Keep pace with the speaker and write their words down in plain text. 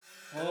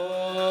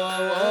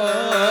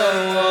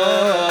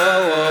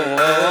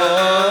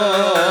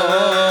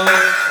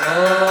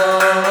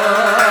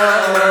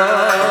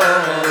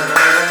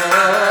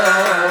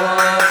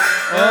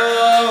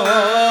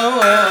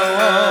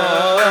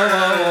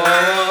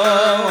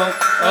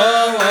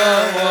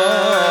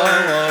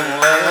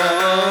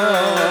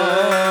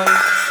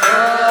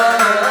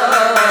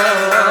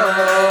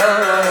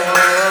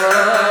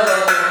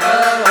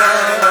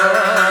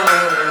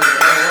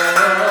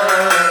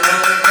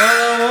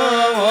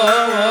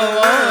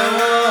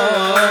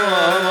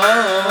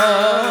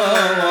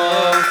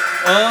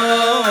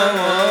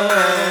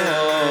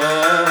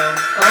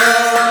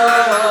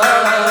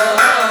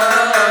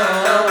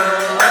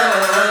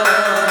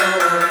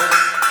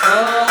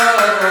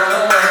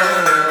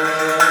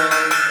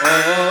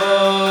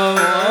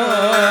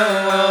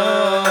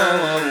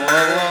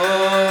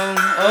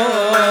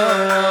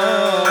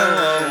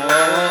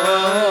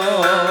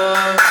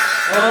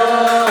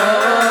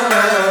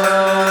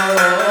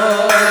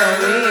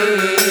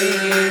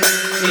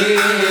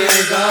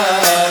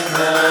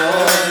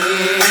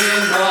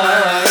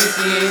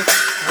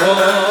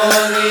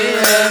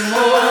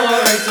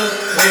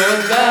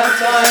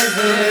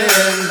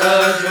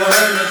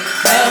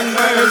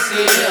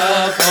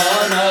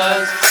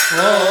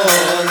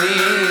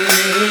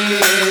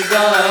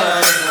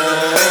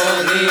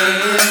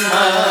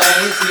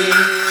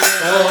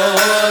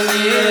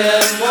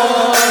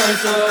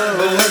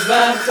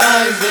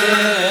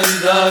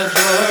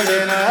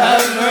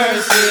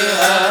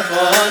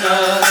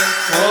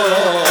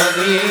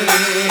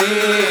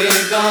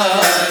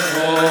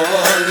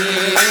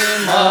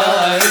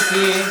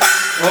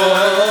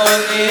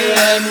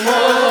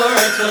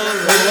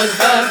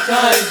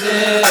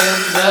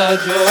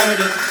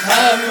Jordan,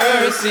 have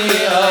mercy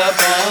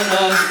upon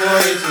us.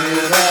 Glory to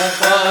the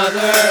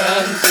Father,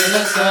 and to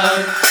the Son,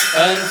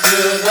 and to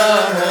the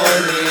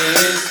Holy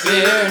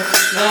Spirit,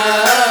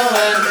 now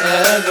and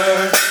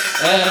ever,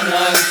 and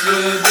unto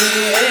the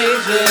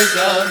ages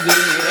of the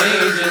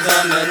ages.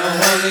 Amen. O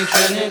Holy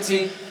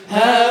Trinity,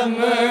 have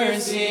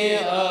mercy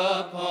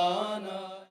upon us.